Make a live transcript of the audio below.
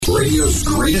Radio's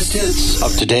greatest hits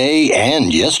of today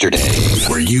and yesterday.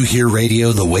 Where you hear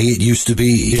radio the way it used to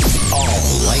be. It's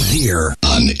all right here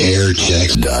on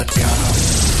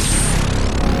airchecks.com.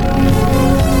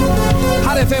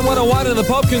 Hot FM 101 and the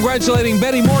Pope congratulating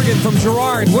Betty Morgan from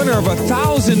Girard, winner of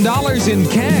 $1,000 in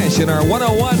cash in our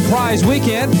 101 prize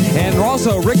weekend. And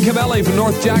also Rick Camelli from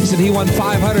North Jackson, he won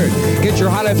 $500. Get your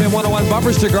Hot FM 101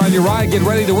 bumper sticker on your ride. Get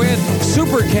ready to win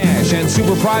super cash and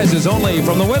super prizes only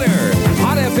from the winner.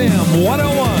 Hot FM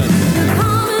 101.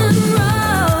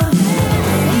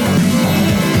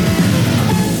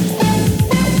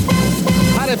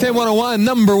 FM 101,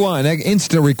 number one.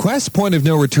 Instant request, point of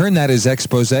no return. That is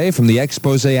Expose from the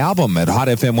Expose album at Hot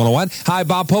FM 101. Hi,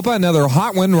 Bob Hopa. Another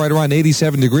hot one, right around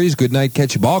 87 degrees. Good night,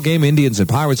 catch a ball game. Indians and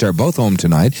Pirates are both home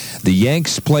tonight. The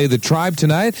Yanks play the Tribe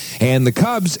tonight, and the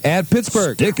Cubs at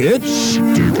Pittsburgh. Stick it,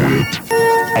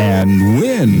 and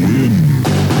win.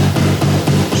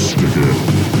 Stick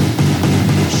it.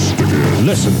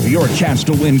 Listen for your chance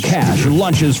to win cash,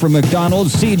 lunches from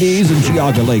McDonald's, CDs, and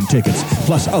Geauga Lake tickets,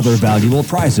 plus other valuable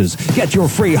prizes. Get your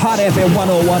free Hot FM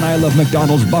 101 I Love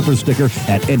McDonald's bumper sticker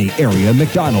at any area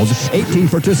McDonald's, 18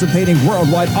 participating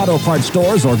worldwide auto parts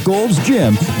stores, or Gold's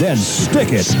Gym. Then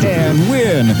stick it and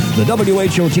win. The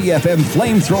WHOT-FM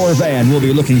Flamethrower Van will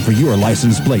be looking for your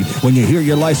license plate. When you hear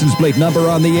your license plate number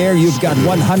on the air, you've got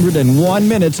 101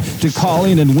 minutes to call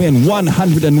in and win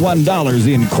 $101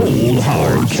 in cold,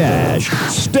 hard cash.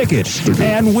 Stick it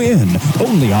and win.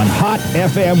 Only on Hot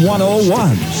FM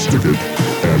 101. Stick it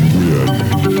and win.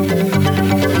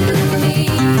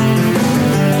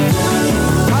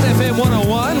 Hot FM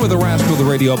 101 with a rascal of the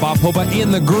radio. Bob Hopa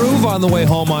in the groove on the way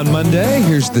home on Monday.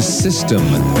 Here's the system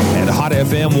at Hot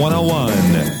FM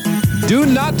 101. Do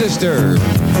not disturb.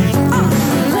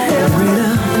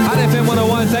 Hot FM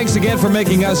 101, thanks again for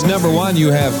making us number one. You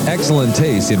have excellent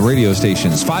taste in radio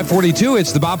stations. 542,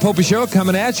 it's the Bob Hopa Show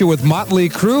coming at you with Motley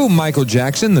Crue, Michael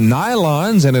Jackson, the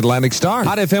Nylons, and Atlantic Star.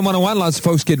 Hot FM 101, lots of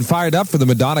folks getting fired up for the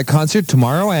Madonna concert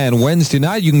tomorrow and Wednesday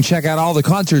night. You can check out all the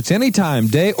concerts anytime,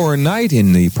 day or night,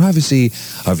 in the privacy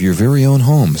of your very own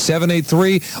home.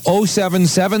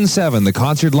 783-0777. The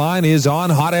concert line is on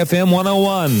Hot FM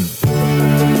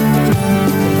 101.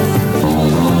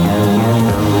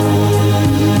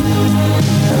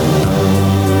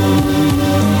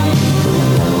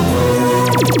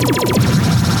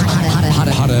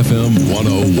 FM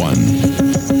 101.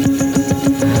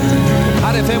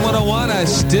 Hot FM 101, I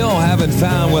still haven't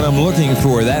found what I'm looking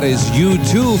for. That is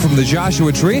U2 from the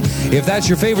Joshua Tree. If that's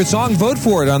your favorite song, vote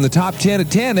for it on the top 10 at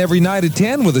 10 every night at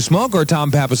 10 with a smoke, or Tom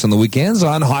Pappas on the weekends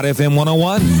on Hot FM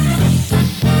 101.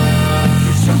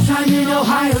 Sometime in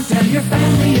Ohio, tell your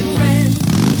family and friends.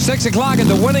 6 o'clock at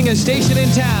the winningest station in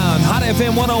town. Hot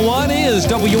FM 101 is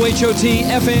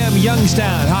WHOT-FM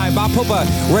Youngstown. Hi, Bob Hopa,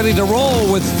 ready to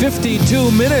roll with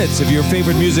 52 minutes of your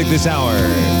favorite music this hour.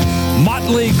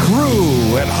 Motley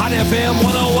Crue at Hot FM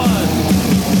 101.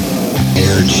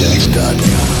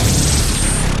 Airchecks.com.